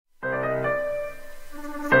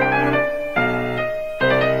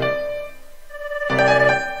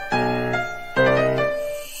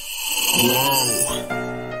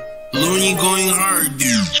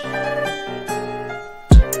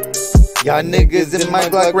My niggas in my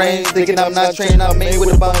Glock Range, thinking I'm not trained. I'm made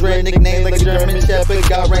with a bomb brand nickname like a German Shepherd.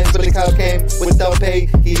 Got range, but the cow came without pay.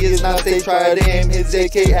 He is not safe, try to aim his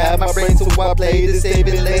AK at my brain, so I play to save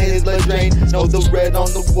it, let his blood drain. Know the red on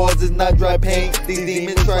the walls is not dry paint. These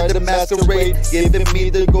demons try to masquerade, giving me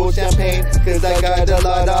the gold champagne. Cause I got a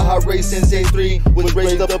lot of heart rate since A3 was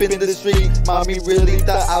raised up in the street. Mommy really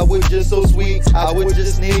thought I was just so sweet. I would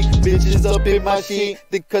just sneak bitches up in my sheet,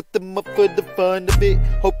 then cut them up for the fun of it.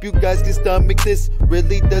 Hope you guys can stomach this.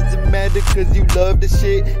 Really doesn't matter cause you love the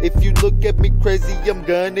shit. If you look at me crazy, I'm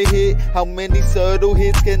gonna hit. How many subtle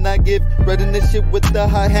hits can I give? Running this shit with the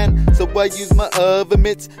high hand, so I use my other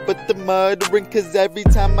mitts. But the muttering, cause every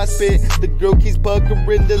time I spit, the girl keeps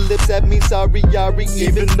puckering the lips at me. Sorry, Yari,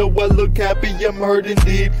 even though I look happy, I'm hurting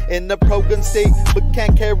deep in the program state, but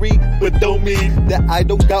can't carry. But don't mean that I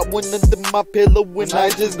don't got one under my pillow when I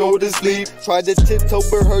just go to sleep. Try to tiptoe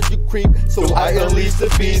but heard you creep, so I unleash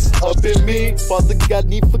the beast up in me. Father God,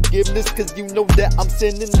 need forgiveness, cause you know that I'm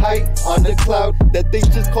sending high on the cloud that they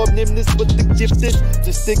just called nimbus. But the gift is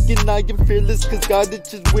just thinking I am fearless, cause God is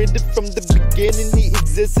just with it from the beginning. He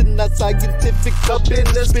exists and not scientific, up in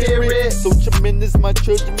the spirit. So tremendous, my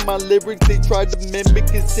children, my lyrics, they try to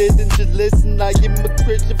mimic and sit and just listen. I am a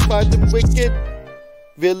Christian, fighting wicked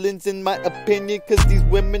villains in my opinion, cause these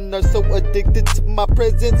women are so addicted to my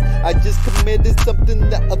presence. I just committed something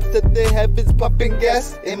that upset the heavens. Pumping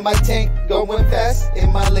gas in my tank, going fast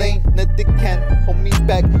in my lane. Nothing can hold me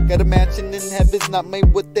back. Got a mansion in heavens, not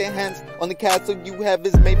made with their hands. On the castle you have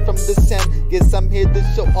is made from the sand. Guess I'm here to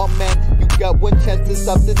show, oh man, you got one chance to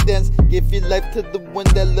stop the dance. Give your life to the one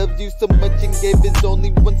that loves you so much and gave his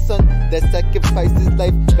only one son that sacrificed his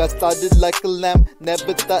life. Got started like a lamb,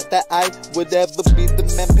 never thought that I would ever be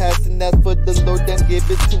the man passing that for the Lord and give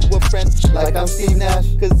it to a friend like I'm Steve Nash.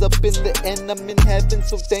 Cause up in the end I'm in heaven,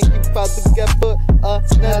 so thank you Father God for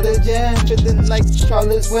another jam. Feeling like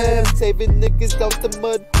Charles Webb, saving niggas out the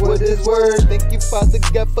mud with his word. Thank you Father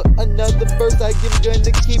God for another verse. I am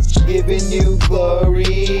gonna keep giving you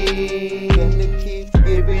glory.